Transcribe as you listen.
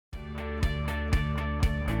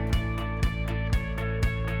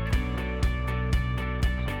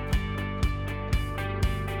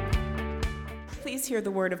Please hear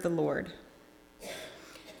the word of the Lord.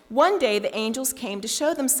 One day the angels came to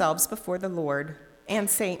show themselves before the Lord, and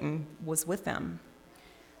Satan was with them.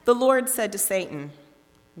 The Lord said to Satan,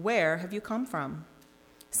 "Where have you come from?"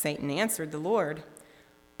 Satan answered the Lord,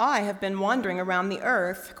 "I have been wandering around the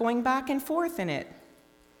earth, going back and forth in it."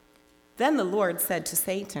 Then the Lord said to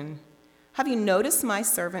Satan, "Have you noticed my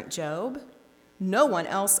servant Job? No one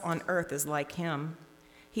else on earth is like him.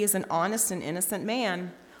 He is an honest and innocent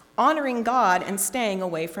man, honoring God and staying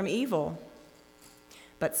away from evil."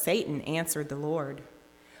 But Satan answered the Lord,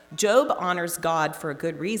 "Job honors God for a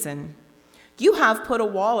good reason. You have put a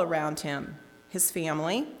wall around him, his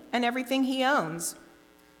family, and everything he owns.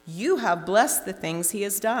 You have blessed the things he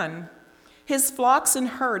has done. His flocks and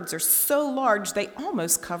herds are so large they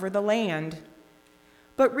almost cover the land.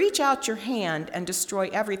 But reach out your hand and destroy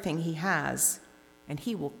everything he has, and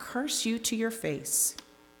he will curse you to your face."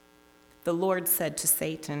 The Lord said to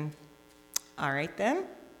Satan, "All right then,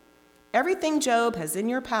 everything Job has in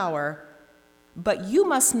your power, but you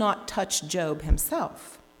must not touch Job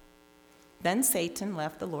himself." Then Satan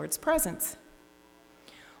left the Lord's presence.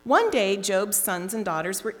 One day, Job's sons and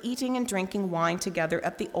daughters were eating and drinking wine together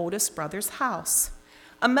at the oldest brother's house.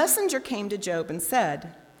 A messenger came to Job and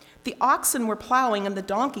said, "The oxen were plowing and the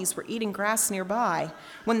donkeys were eating grass nearby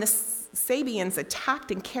when the Sabeans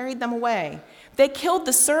attacked and carried them away. They killed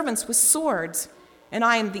the servants with swords, and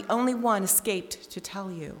I am the only one escaped to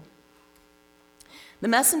tell you." The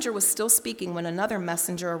messenger was still speaking when another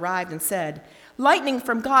messenger arrived and said, "Lightning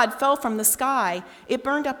from God fell from the sky. It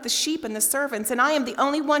burned up the sheep and the servants, and I am the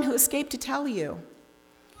only one who escaped to tell you."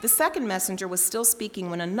 The second messenger was still speaking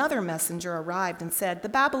when another messenger arrived and said, "The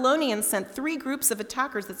Babylonians sent 3 groups of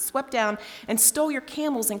attackers that swept down and stole your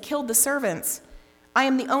camels and killed the servants. I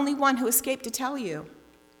am the only one who escaped to tell you."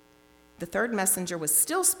 The third messenger was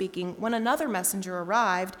still speaking when another messenger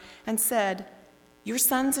arrived and said, "Your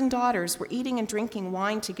sons and daughters were eating and drinking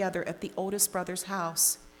wine together at the oldest brother's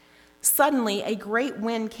house. Suddenly, a great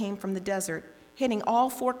wind came from the desert, hitting all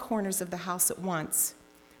 4 corners of the house at once.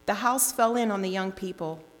 The house fell in on the young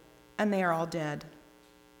people, and they are all dead.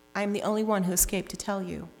 I am the only one who escaped to tell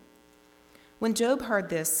you." When Job heard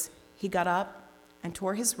this, he got up and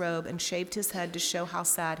tore his robe and shaved his head to show how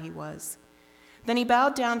sad he was. Then he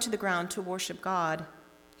bowed down to the ground to worship God.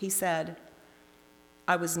 He said,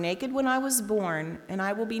 "I was naked when I was born, and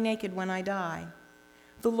I will be naked when I die.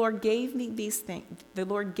 The Lord gave these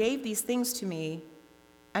things to me,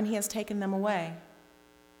 and he has taken them away.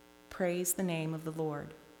 Praise the name of the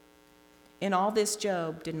Lord." In all this,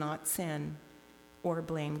 Job did not sin or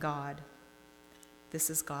blame God.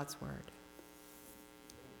 This is God's word.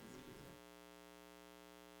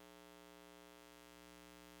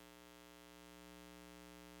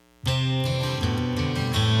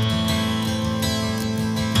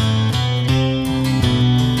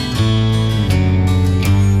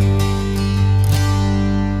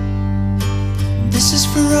 This is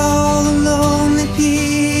for all the lonely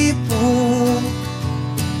people,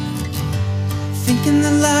 thinking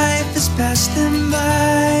that life has passed them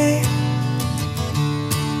by.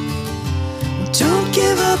 Well, don't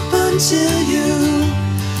give up until you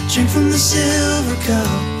drink from the silver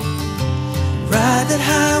cup, ride that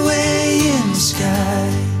highway in the sky.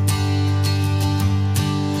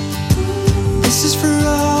 This is for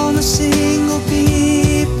all the single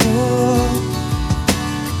people,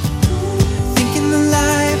 thinking the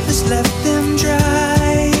life has left them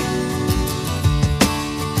dry.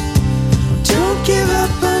 Don't give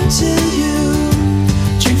up until you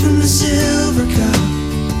drink from the silver cup.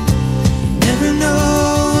 You never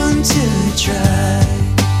know until you try.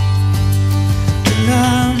 But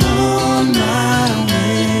I'm on my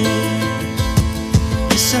way.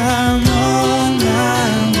 Yes, I'm on my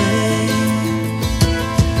way.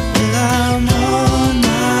 Well, I'm on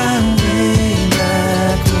my way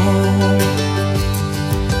back home.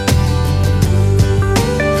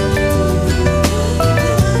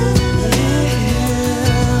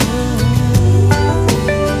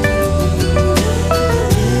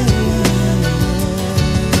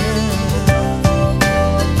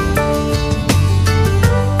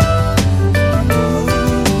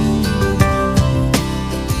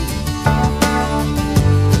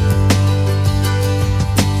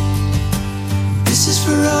 This is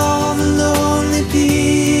for all the lonely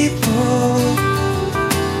people,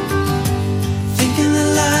 thinking that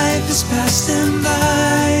life has passed them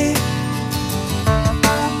by.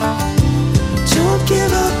 Don't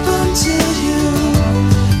give up until you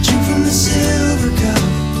drink from the silver cup.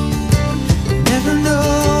 You never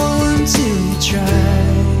know until you try.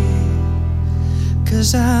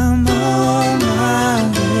 'Cause I'm on my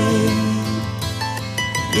way.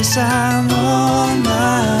 Yes, I'm on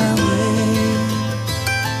my way.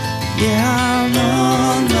 Yeah, I'm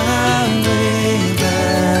on my way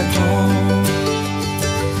back home.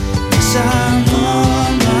 Yes, I'm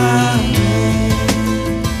on my way.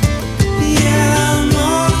 Yeah, I'm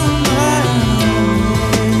on my way.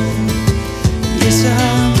 Yes,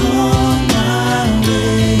 I'm on my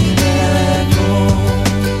way back home.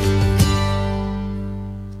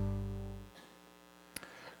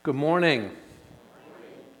 Good morning.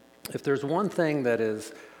 If there's one thing that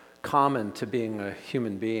is common to being a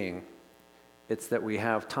human being, it's that we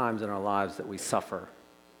have times in our lives that we suffer.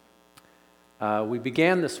 We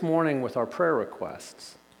began this morning with our prayer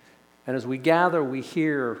requests. And as we gather, we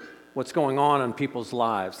hear what's going on in people's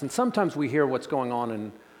lives. And sometimes we hear what's going on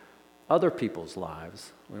in other people's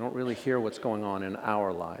lives. We don't really hear what's going on in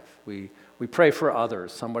our life. We pray for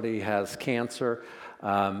others. Somebody has cancer.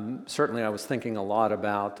 Certainly I was thinking a lot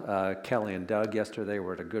about Kelly and Doug yesterday. They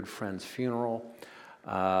were at a good friend's funeral.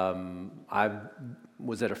 I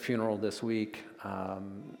was at a funeral this week.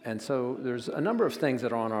 And so there's a number of things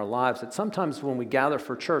that are on our lives that sometimes when we gather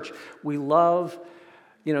for church, we love,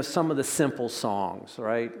 some of the simple songs,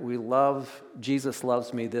 right? We love, Jesus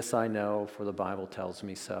loves me, this I know, for the Bible tells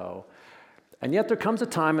me so. And yet there comes a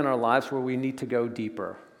time in our lives where we need to go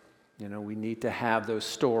deeper. We need to have those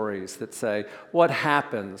stories that say, what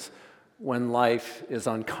happens when life is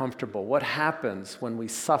uncomfortable? What happens when we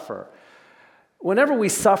suffer? Whenever we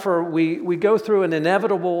suffer, we go through an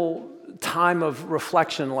inevitable time of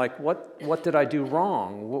reflection, like, what did I do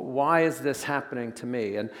wrong? Why is this happening to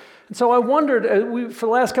me? And so I wondered, for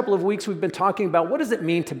the last couple of weeks, we've been talking about what does it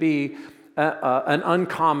mean to be an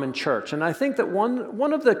uncommon church. And I think that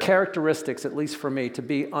one of the characteristics, at least for me, to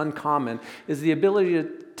be uncommon is the ability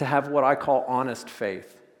to have what I call honest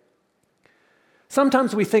faith.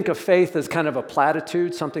 Sometimes we think of faith as kind of a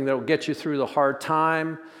platitude, something that will get you through the hard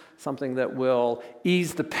time, something that will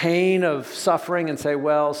ease the pain of suffering and say,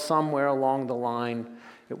 well, somewhere along the line,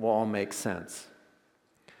 it will all make sense.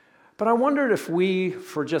 But I wondered if we,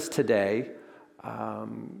 for just today,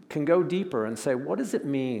 can go deeper and say, what does it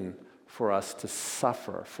mean for us to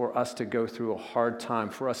suffer, for us to go through a hard time,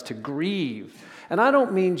 for us to grieve? And I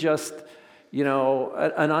don't mean just,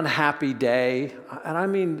 an unhappy day, and I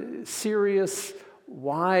mean serious,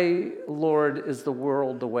 why, Lord, is the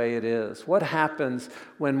world the way it is? What happens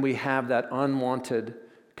when we have that unwanted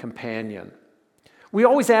companion? We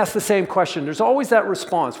always ask the same question. There's always that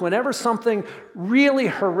response. Whenever something really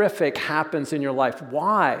horrific happens in your life,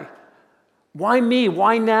 why? Why me?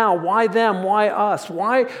 Why now? Why them? Why us?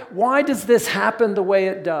 Why does this happen the way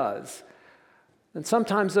it does? And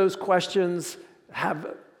sometimes those questions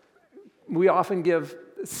we often give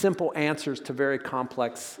simple answers to very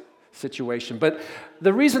complex situations. But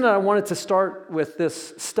the reason that I wanted to start with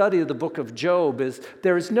this study of the book of Job is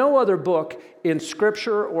there is no other book in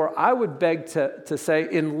Scripture, or I would beg to say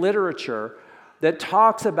in literature, that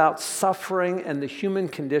talks about suffering and the human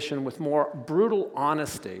condition with more brutal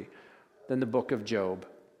honesty than the book of Job.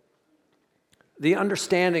 The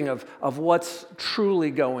understanding of what's truly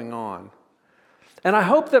going on. And I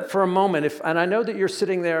hope that for a moment, and I know that you're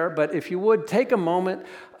sitting there, but if you would, take a moment,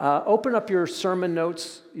 open up your sermon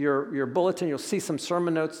notes, your bulletin, you'll see some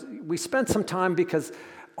sermon notes. We spent some time because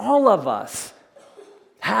all of us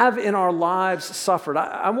have in our lives suffered.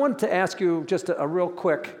 I wanted to ask you just a real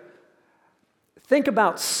quick, think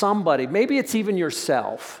about somebody, maybe it's even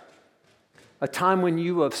yourself, a time when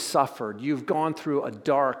you have suffered, you've gone through a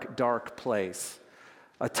dark, dark place.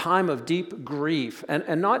 A time of deep grief,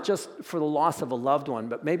 and not just for the loss of a loved one,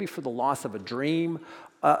 but maybe for the loss of a dream,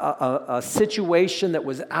 a situation that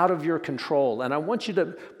was out of your control. And I want you to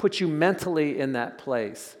put you mentally in that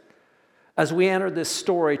place as we enter this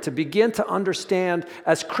story to begin to understand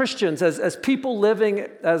as Christians, as people living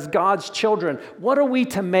as God's children, what are we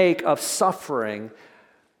to make of suffering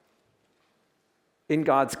in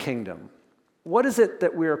God's kingdom? What is it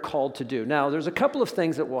that we are called to do? Now, there's a couple of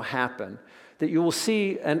things that will happen that you will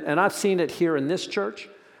see, and I've seen it here in this church,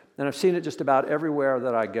 and I've seen it just about everywhere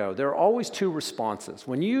that I go. There are always two responses.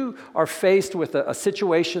 When you are faced with a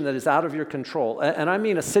situation that is out of your control, and I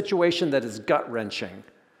mean a situation that is gut-wrenching,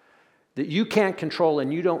 that you can't control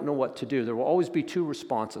and you don't know what to do, there will always be two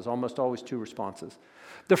responses, almost always two responses.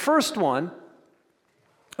 The first one,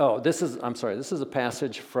 this is a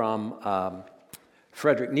passage from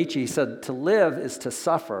Friedrich Nietzsche. He said, to live is to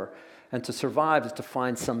suffer. And to survive is to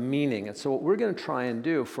find some meaning. And so what we're going to try and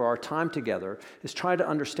do for our time together is try to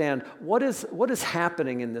understand what is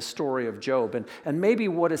happening in this story of Job, and maybe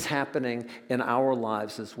what is happening in our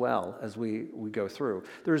lives as well as we go through.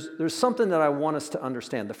 There's something that I want us to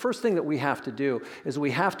understand. The first thing that we have to do is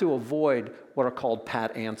we have to avoid what are called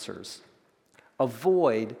pat answers.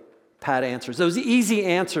 Avoid pat answers. Those easy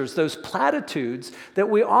answers, those platitudes that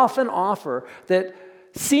we often offer that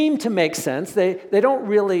seem to make sense. They don't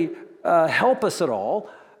really help us at all,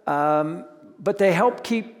 but they help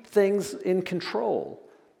keep things in control.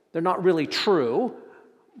 They're not really true,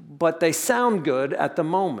 but they sound good at the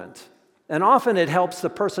moment. And often it helps the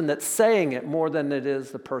person that's saying it more than it is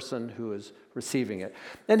the person who is receiving it.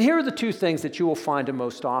 And here are the two things that you will find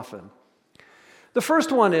most often. The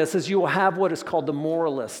first one is you will have what is called the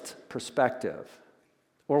moralist perspective,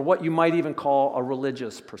 or what you might even call a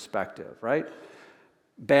religious perspective, right?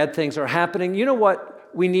 Bad things are happening. You know what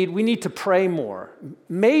we need? We need to pray more.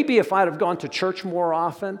 Maybe if I'd have gone to church more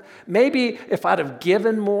often, maybe if I'd have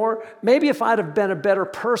given more, maybe if I'd have been a better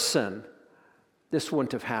person, this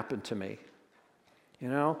wouldn't have happened to me. You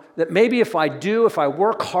know, that maybe if I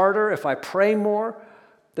work harder, if I pray more,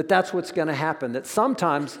 that's what's going to happen. That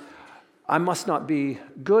sometimes I must not be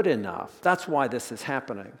good enough. That's why this is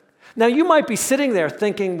happening. Now, you might be sitting there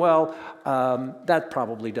thinking, well, that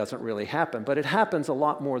probably doesn't really happen, but it happens a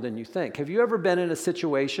lot more than you think. Have you ever been in a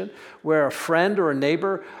situation where a friend or a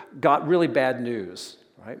neighbor got really bad news,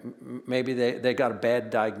 right? Maybe they got a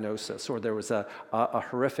bad diagnosis, or there was a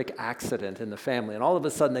horrific accident in the family, and all of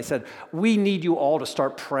a sudden they said, we need you all to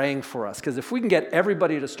start praying for us, because if we can get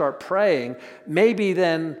everybody to start praying, maybe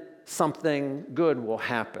then something good will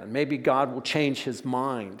happen. Maybe God will change his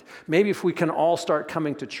mind. Maybe if we can all start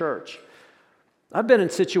coming to church. I've been in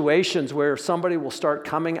situations where somebody will start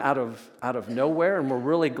coming out of nowhere, and we're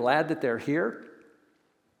really glad that they're here.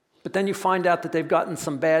 But then you find out that they've gotten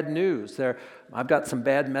some bad news. I've got some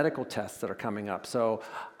bad medical tests that are coming up, so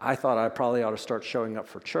I thought I probably ought to start showing up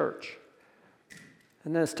for church.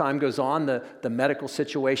 And then as time goes on, the medical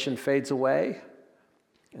situation fades away,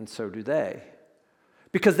 and so do they.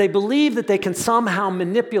 Because they believe that they can somehow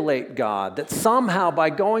manipulate God, that somehow by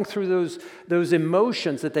going through those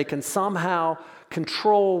emotions that they can somehow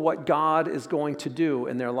control what God is going to do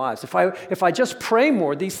in their lives. If I just pray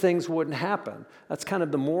more, these things wouldn't happen. That's kind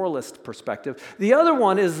of the moralist perspective. The other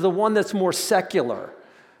one is the one that's more secular.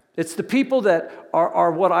 It's the people that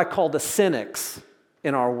are what I call the cynics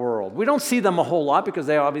in our world. We don't see them a whole lot because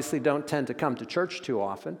they obviously don't tend to come to church too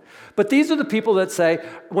often. But these are the people that say,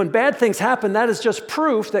 when bad things happen, that is just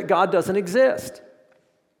proof that God doesn't exist.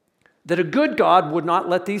 That a good God would not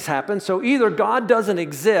let these happen, so either God doesn't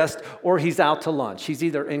exist or he's out to lunch. He's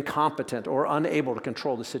either incompetent or unable to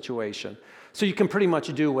control the situation. So you can pretty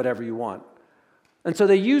much do whatever you want. And so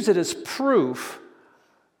they use it as proof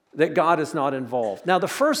that God is not involved. Now, the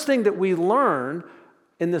first thing that we learn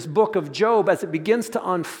in this book of Job, as it begins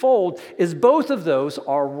to unfold, is both of those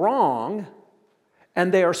are wrong,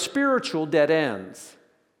 and they are spiritual dead ends.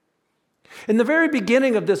 In the very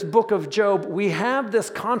beginning of this book of Job, we have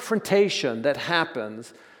this confrontation that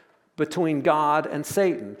happens between God and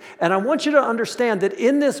Satan. And I want you to understand that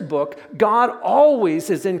in this book, God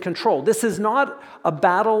always is in control. This is not a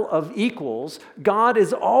battle of equals. God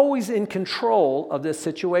is always in control of this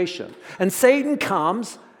situation. And Satan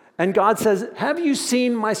comes, and God says, have you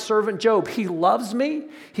seen my servant Job? He loves me,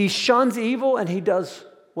 he shuns evil, and he does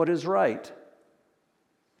what is right.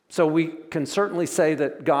 So we can certainly say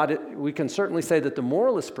that the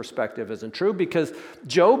moralist perspective isn't true, because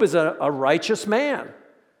Job is a righteous man.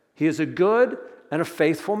 He is a good and a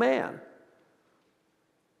faithful man.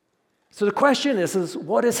 So the question is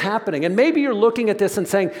what is happening? And maybe you're looking at this and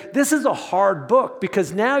saying, this is a hard book,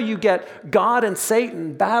 because now you get God and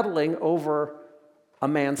Satan battling over a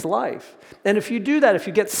man's life. And if you do that, if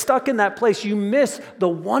you get stuck in that place, you miss the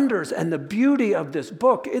wonders and the beauty of this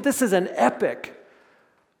book. This is an epic.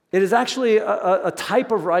 It is actually a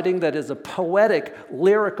type of writing that is a poetic,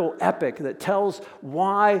 lyrical epic that tells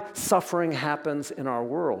why suffering happens in our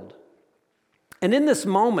world. And in this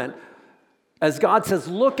moment, as God says,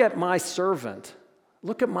 look at my servant,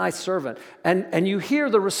 and you hear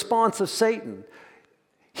the response of Satan.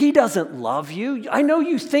 He doesn't love you. I know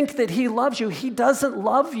you think that he loves you. He doesn't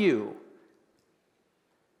love you.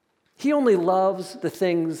 He only loves the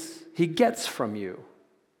things he gets from you.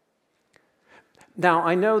 Now,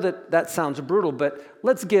 I know that sounds brutal, but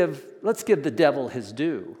let's give the devil his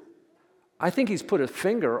due. I think he's put a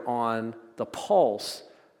finger on the pulse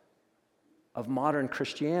of modern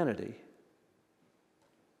Christianity.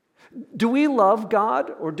 Do we love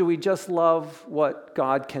God, or do we just love what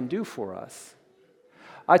God can do for us?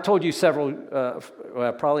 I told you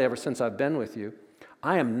probably ever since I've been with you,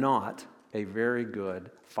 I am not a very good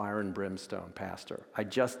fire and brimstone pastor.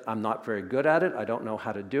 I'm not very good at it. I don't know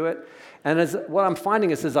how to do it. And what I'm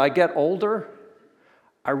finding is as I get older,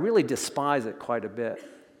 I really despise it quite a bit.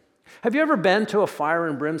 Have you ever been to a fire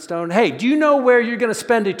and brimstone? Hey, do you know where you're going to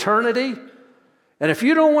spend eternity? And if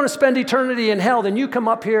you don't want to spend eternity in hell, then you come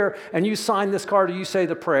up here and you sign this card or you say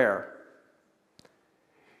the prayer.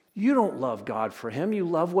 You don't love God for him. You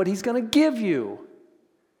love what he's going to give you.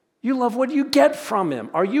 You love what you get from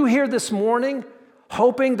him. Are you here this morning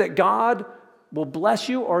hoping that God will bless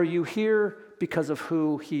you, or are you here because of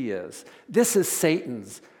who he is? This is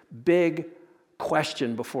Satan's big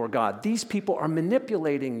question before God. These people are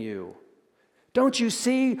manipulating you. Don't you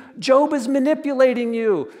see? Job is manipulating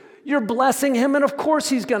you. You're blessing him, and of course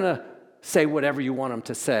he's going to say whatever you want him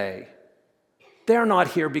to say. They're not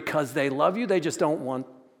here because they love you. They just don't want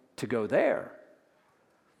to go there.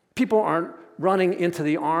 People aren't running into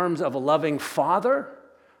the arms of a loving father.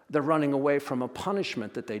 They're running away from a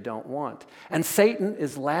punishment that they don't want. And Satan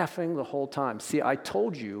is laughing the whole time. See, I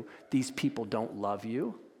told you these people don't love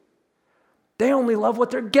you. They only love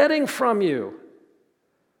what they're getting from you.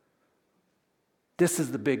 This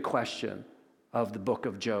is the big question of the book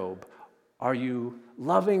of Job. Are you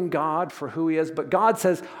loving God for who he is? But God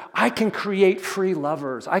says, I can create free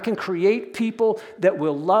lovers. I can create people that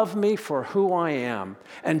will love me for who I am.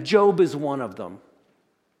 And Job is one of them.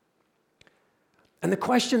 And the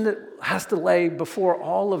question that has to lay before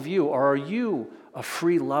all of you, are you a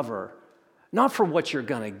free lover? Not for what you're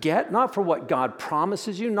going to get, not for what God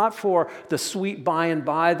promises you, not for the sweet by and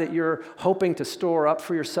by that you're hoping to store up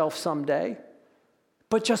for yourself someday,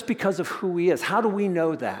 but just because of who he is. How do we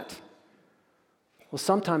know that? Well,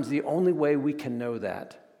 sometimes the only way we can know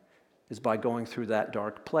that is by going through that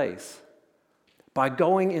dark place. By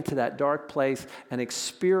going into that dark place and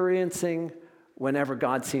experiencing whenever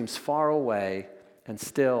God seems far away and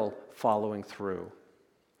still following through.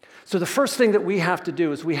 So the first thing that we have to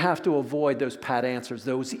do is we have to avoid those pat answers,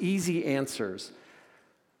 those easy answers.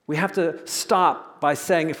 We have to stop by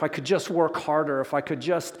saying, if I could just work harder, if I could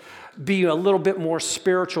just be a little bit more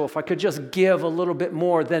spiritual, if I could just give a little bit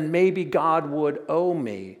more, then maybe God would owe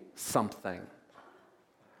me something.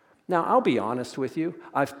 Now, I'll be honest with you.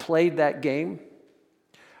 I've played that game.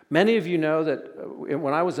 Many of you know that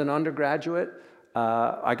when I was an undergraduate,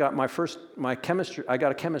 I got I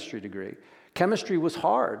got a chemistry degree. Chemistry was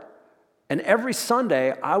hard. And every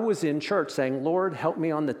Sunday, I was in church saying, Lord, help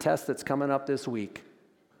me on the test that's coming up this week.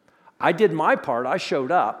 I did my part. I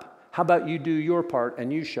showed up. How about you do your part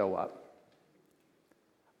and you show up?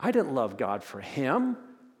 I didn't love God for him.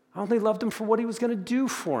 I only loved him for what he was going to do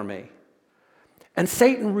for me. And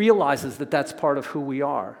Satan realizes that that's part of who we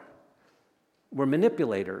are. We're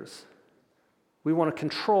manipulators. We want to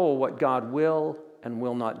control what God will and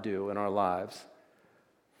will not do in our lives.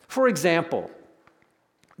 For example,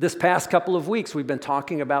 this past couple of weeks, we've been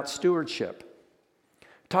talking about stewardship.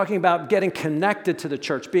 Talking about getting connected to the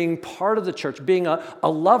church, being part of the church, being a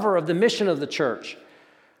lover of the mission of the church.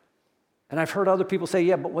 And I've heard other people say,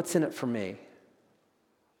 yeah, but what's in it for me?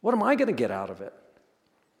 What am I going to get out of it?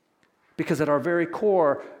 Because at our very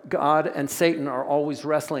core, God and Satan are always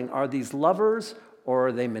wrestling. Are these lovers or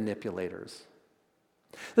are they manipulators?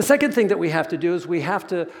 The second thing that we have to do is we have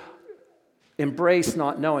to embrace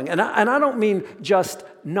not knowing. And I don't mean just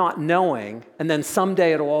not knowing and then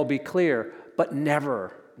someday it'll all be clear, but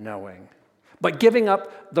never knowing, but giving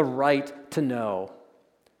up the right to know.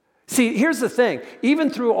 See, here's the thing. Even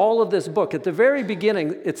through all of this book, at the very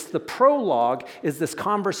beginning, it's the prologue, is this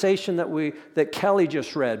conversation that Kelly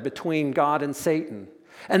just read between God and Satan.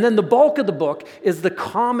 And then the bulk of the book is the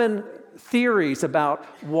common theories about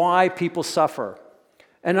why people suffer.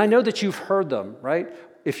 And I know that you've heard them, right?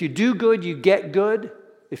 If you do good, you get good.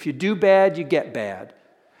 If you do bad, you get bad.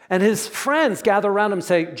 And his friends gather around him and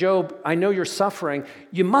say, Job, I know you're suffering.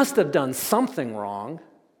 You must have done something wrong.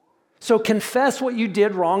 So confess what you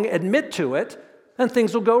did wrong, admit to it, and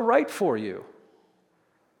things will go right for you.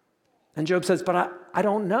 And Job says, but I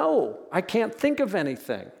don't know. I can't think of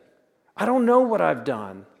anything. I don't know what I've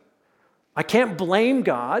done. I can't blame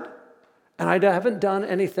God, and I haven't done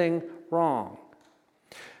anything wrong.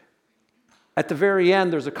 At the very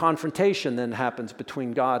end, there's a confrontation that happens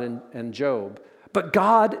between God and Job. But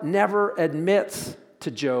God never admits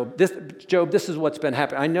to Job, this is what's been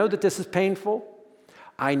happening. I know that this is painful.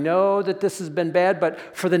 I know that this has been bad, but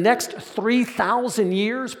for the next 3,000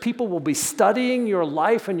 years, people will be studying your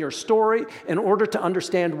life and your story in order to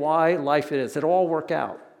understand why life is. It'll all work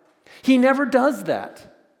out. He never does that.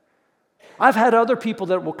 I've had other people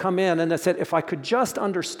that will come in and they said, if I could just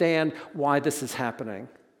understand why this is happening.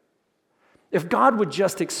 If God would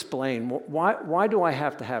just explain, why do I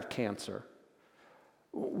have to have cancer?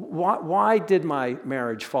 Why did my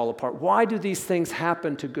marriage fall apart? Why do these things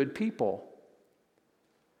happen to good people?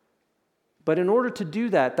 But in order to do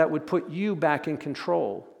that, that would put you back in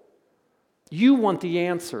control. You want the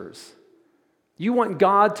answers. You want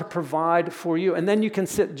God to provide for you. And then you can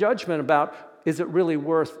sit judgment about, is it really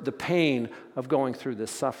worth the pain of going through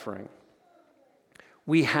this suffering?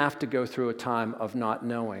 We have to go through a time of not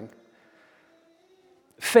knowing.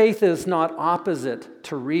 Faith is not opposite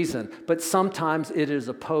to reason, but sometimes it is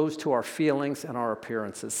opposed to our feelings and our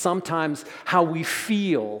appearances. Sometimes how we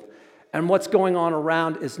feel and what's going on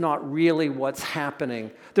around is not really what's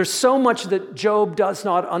happening. There's so much that Job does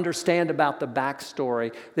not understand about the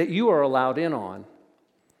backstory that you are allowed in on.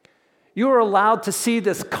 You are allowed to see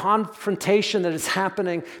this confrontation that is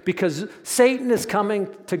happening because Satan is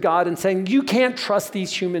coming to God and saying, you can't trust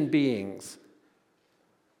these human beings.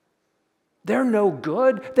 They're no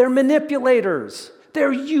good. They're manipulators.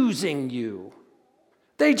 They're using you.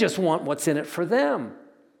 They just want what's in it for them.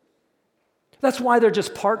 That's why they're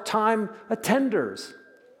just part-time attenders.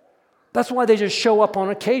 That's why they just show up on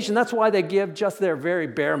occasion. That's why they give just their very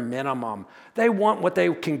bare minimum. They want what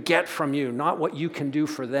they can get from you, not what you can do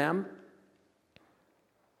for them.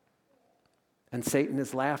 And Satan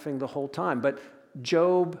is laughing the whole time. But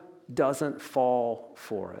Job doesn't fall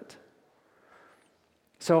for it.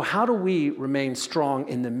 So how do we remain strong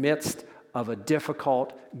in the midst of a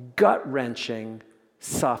difficult, gut-wrenching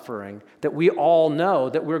suffering that we all know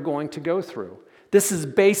that we're going to go through? This is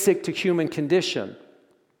basic to human condition.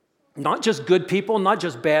 Not just good people, not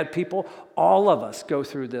just bad people. All of us go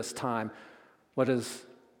through this time, what is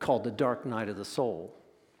called the dark night of the soul.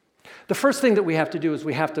 The first thing that we have to do is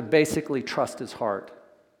we have to basically trust his heart.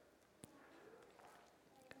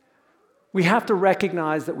 We have to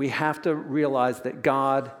recognize that we have to realize that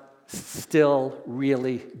God still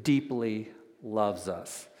really deeply loves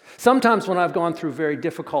us. Sometimes when I've gone through very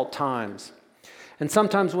difficult times, and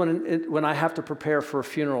sometimes when I have to prepare for a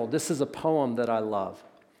funeral, this is a poem that I love,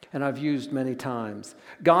 and I've used many times.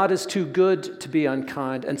 God is too good to be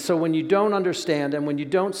unkind, and so when you don't understand, and when you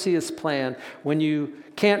don't see his plan, when you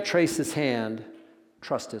can't trace his hand,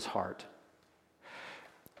 trust his heart.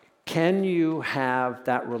 Can you have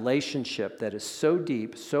that relationship that is so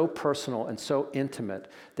deep, so personal, and so intimate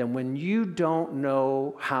that when you don't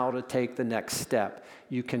know how to take the next step,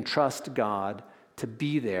 you can trust God to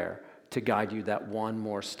be there to guide you that one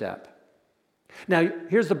more step? Now,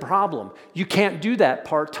 here's the problem. You can't do that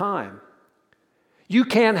part-time. You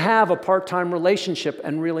can't have a part-time relationship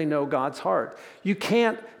and really know God's heart. You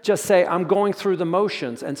can't just say, I'm going through the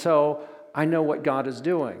motions, and so I know what God is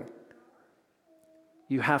doing.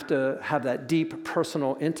 You have to have that deep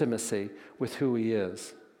personal intimacy with who he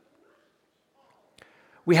is.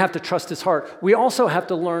 We have to trust his heart. We also have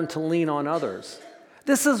to learn to lean on others.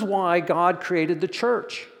 This is why God created the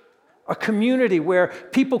church, a community where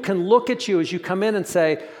people can look at you as you come in and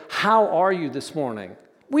say, how are you this morning?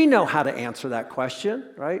 We know how to answer that question,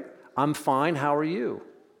 right? I'm fine, how are you?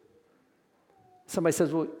 Somebody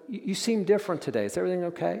says, well, you seem different today. Is everything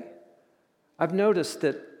okay? I've noticed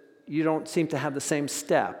that you don't seem to have the same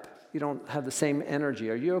step. You don't have the same energy.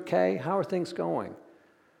 Are you okay? How are things going?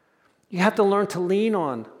 You have to learn to lean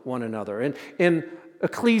on one another. In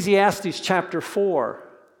Ecclesiastes chapter 4,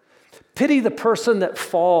 pity the person that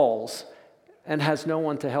falls and has no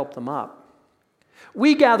one to help them up.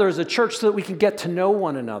 We gather as a church so that we can get to know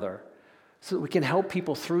one another, so that we can help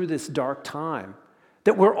people through this dark time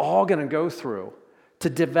that we're all going to go through, to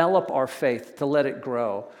develop our faith, to let it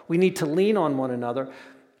grow. We need to lean on one another.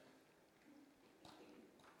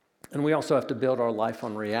 And we also have to build our life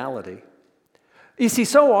on reality. You see,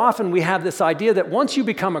 so often we have this idea that once you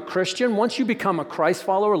become a Christian, once you become a Christ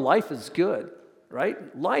follower, life is good,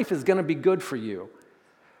 right? Life is going to be good for you.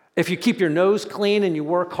 If you keep your nose clean and you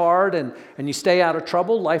work hard and you stay out of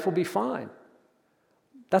trouble, life will be fine.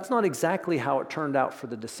 That's not exactly how it turned out for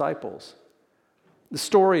the disciples. The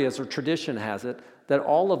story, as a tradition has it, that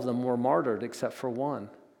all of them were martyred except for one.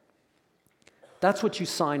 That's what you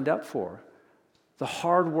signed up for. The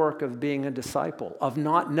hard work of being a disciple, of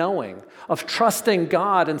not knowing, of trusting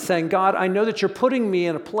God and saying, God, I know that you're putting me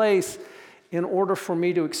in a place in order for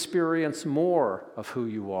me to experience more of who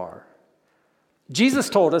you are. Jesus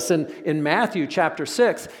told us in Matthew chapter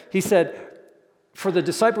 6, he said, for the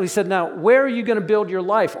disciple, he said, now, where are you going to build your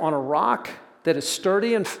life? On a rock that is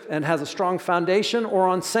sturdy and has a strong foundation, or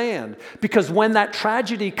on sand? Because when that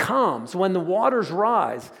tragedy comes, when the waters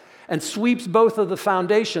rise and sweeps both of the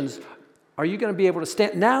foundations, Are you going to be able to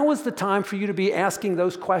stand? Now is the time for you to be asking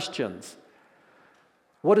those questions.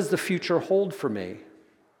 What does the future hold for me?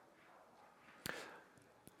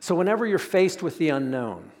 So whenever you're faced with the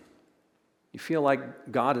unknown, you feel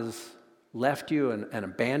like God has left you and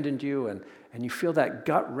abandoned you, and you feel that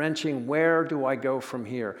gut-wrenching, where do I go from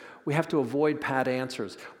here? We have to avoid pat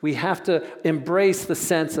answers. We have to embrace the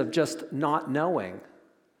sense of just not knowing,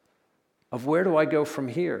 of where do I go from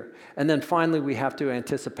here? And then finally, we have to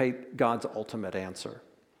anticipate God's ultimate answer.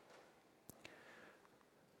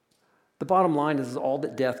 The bottom line is all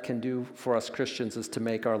that death can do for us Christians is to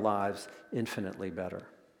make our lives infinitely better.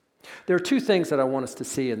 There are two things that I want us to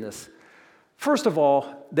see in this. First of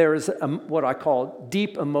all, there is what I call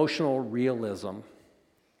deep emotional realism.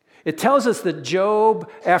 It tells us that Job,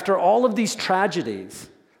 after all of these tragedies,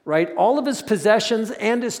 right, all of his possessions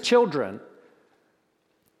and his children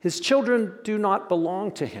do not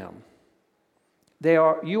belong to him.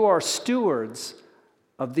 You are stewards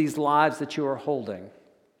of these lives that you are holding.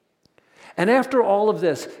 And after all of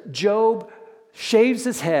this, Job shaves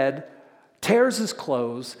his head, tears his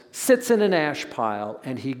clothes, sits in an ash pile,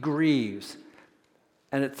 and he grieves.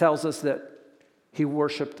 And it tells us that he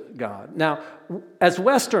worshiped God. Now, as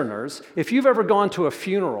Westerners, if you've ever gone to a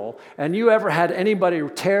funeral and you ever had anybody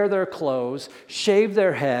tear their clothes, shave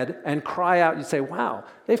their head, and cry out, you say, wow,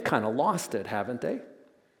 they've kind of lost it, haven't they?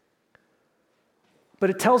 But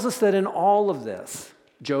it tells us that in all of this,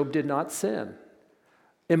 Job did not sin.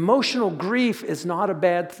 Emotional grief is not a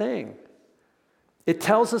bad thing. It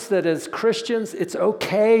tells us that as Christians, it's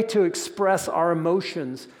okay to express our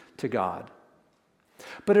emotions to God.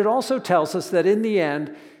 But it also tells us that in the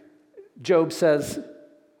end, Job says,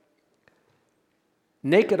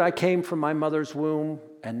 naked I came from my mother's womb,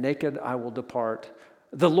 and naked I will depart.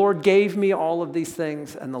 The Lord gave me all of these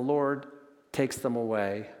things, and the Lord takes them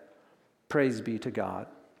away. Praise be to God.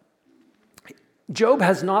 Job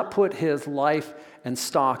has not put his life and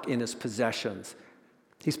stock in his possessions.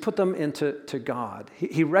 He's put them into God.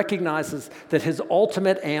 He recognizes that his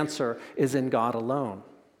ultimate answer is in God alone.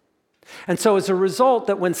 And so as a result,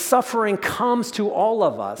 that when suffering comes to all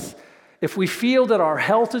of us, if we feel that our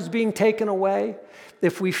health is being taken away,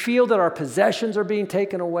 if we feel that our possessions are being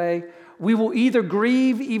taken away, we will either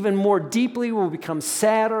grieve even more deeply, we'll become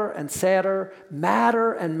sadder and sadder,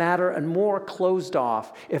 madder and madder, and more closed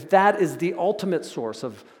off, if that is the ultimate source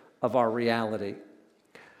of our reality.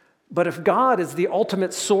 But if God is the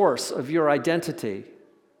ultimate source of your identity,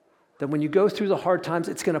 then when you go through the hard times,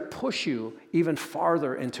 it's going to push you even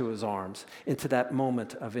farther into his arms, into that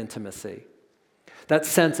moment of intimacy, that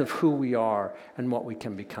sense of who we are and what we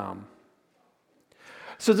can become.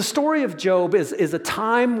 So the story of Job is a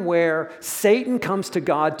time where Satan comes to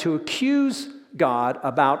God to accuse God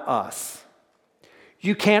about us.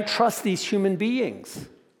 You can't trust these human beings.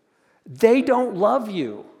 They don't love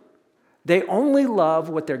you. They only love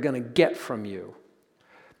what they're going to get from you.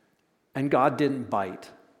 And God didn't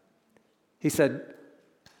bite. He said,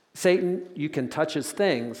 Satan, you can touch his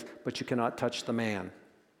things, but you cannot touch the man.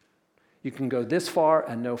 You can go this far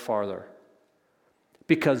and no farther.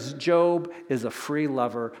 Because Job is a free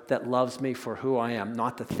lover that loves me for who I am,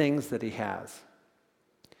 not the things that he has.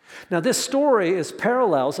 Now, this story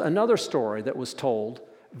parallels another story that was told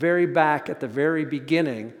very back at the very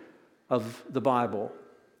beginning of the Bible.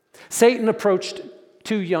 Satan approached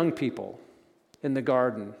two young people in the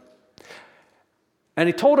garden, and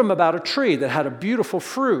he told them about a tree that had a beautiful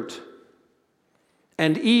fruit.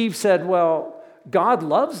 And Eve said, well, God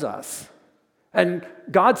loves us. And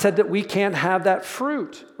God said that we can't have that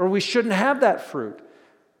fruit, or we shouldn't have that fruit.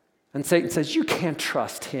 And Satan says, you can't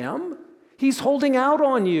trust him. He's holding out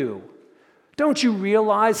on you. Don't you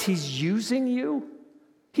realize he's using you?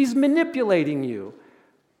 He's manipulating you.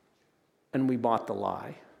 And we bought the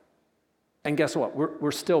lie. And guess what?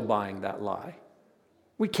 We're still buying that lie.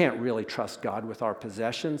 We can't really trust God with our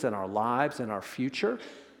possessions and our lives and our future.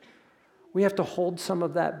 We have to hold some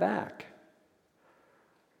of that back.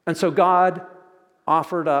 And so God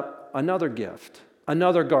offered up another gift,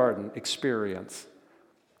 another garden experience,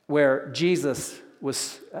 where Jesus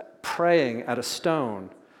was praying at a stone,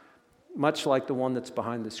 much like the one that's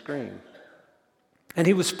behind the screen. And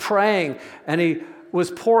he was praying, and he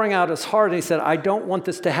was pouring out his heart, and he said, I don't want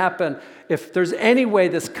this to happen. If there's any way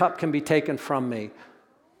this cup can be taken from me,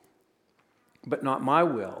 but not my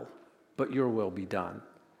will, but your will be done.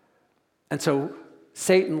 And so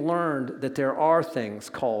Satan learned that there are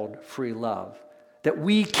things called free love, that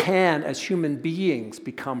we can, as human beings,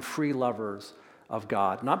 become free lovers of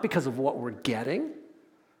God, not because of what we're getting,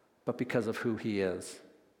 but because of who he is.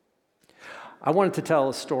 I wanted to tell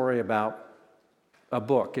a story about a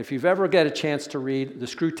book. If you've ever get a chance to read The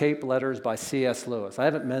Screwtape Letters by C.S. Lewis. I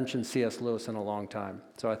haven't mentioned C.S. Lewis in a long time,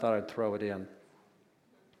 so I thought I'd throw it in.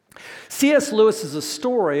 C.S. Lewis is a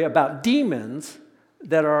story about demons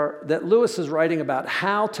that Lewis is writing about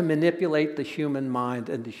how to manipulate the human mind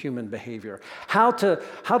and the human behavior, how to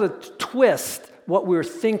twist what we're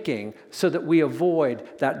thinking so that we avoid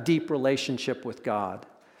that deep relationship with God.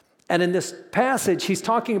 And in this passage, he's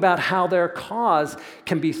talking about how their cause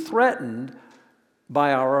can be threatened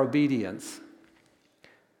by our obedience.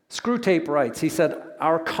 Screwtape writes, he said,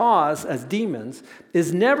 our cause as demons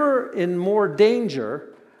is never in more danger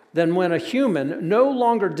than when a human, no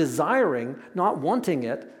longer desiring, not wanting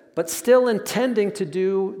it, but still intending to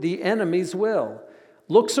do the enemy's will,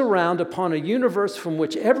 looks around upon a universe from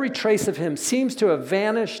which every trace of him seems to have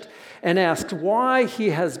vanished and asks why he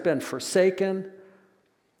has been forsaken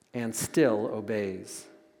and still obeys.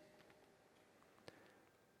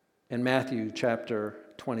 In Matthew chapter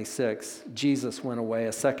 26, Jesus went away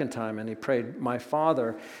a second time and he prayed, my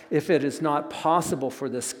Father, if it is not possible for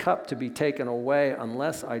this cup to be taken away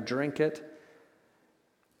unless I drink it,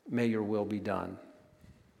 may your will be done.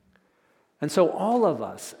 And so all of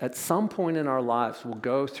us at some point in our lives will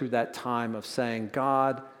go through that time of saying,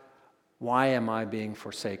 God, why am I being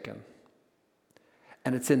forsaken?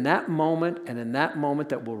 And it's in that moment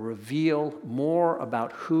that will reveal more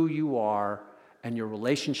about who you are and your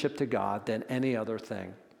relationship to God than any other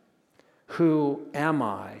thing. Who am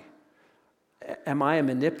I? Am I a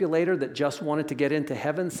manipulator that just wanted to get into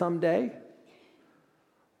heaven someday?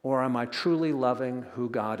 Or am I truly loving who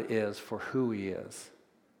God is for who he is,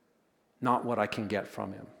 not what I can get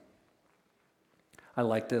from him? I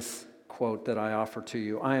like this quote that I offer to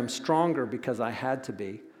you. I am stronger because I had to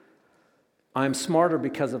be. I am smarter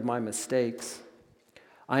because of my mistakes.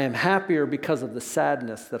 I am happier because of the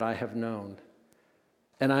sadness that I have known.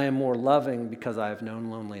 And I am more loving because I have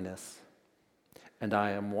known loneliness. And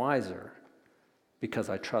I am wiser because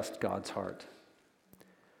I trust God's heart.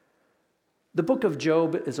 The book of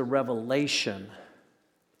Job is a revelation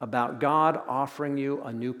about God offering you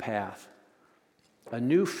a new path, a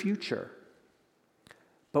new future,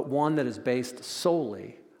 but one that is based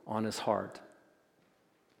solely on his heart.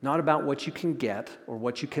 Not about what you can get or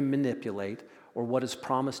what you can manipulate or what is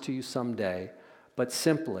promised to you someday, but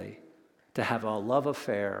simply to have a love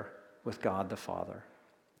affair with God the Father.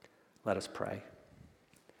 Let us pray.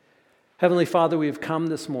 Heavenly Father, we have come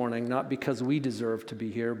this morning not because we deserve to be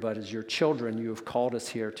here, but as your children, you have called us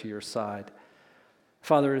here to your side.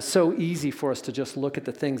 Father, it is so easy for us to just look at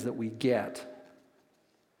the things that we get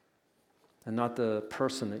and not the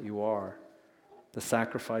person that you are, the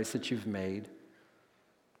sacrifice that you've made,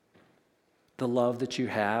 the love that you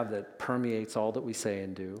have that permeates all that we say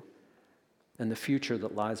and do, and the future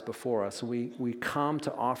that lies before us. We come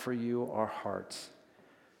to offer you our hearts.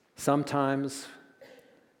 Sometimes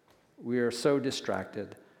we are so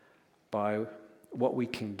distracted by what we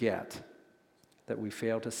can get that we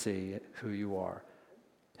fail to see who you are.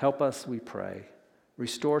 Help us, we pray.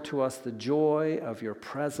 Restore to us the joy of your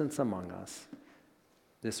presence among us.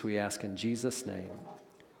 This we ask in Jesus' name.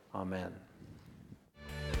 Amen.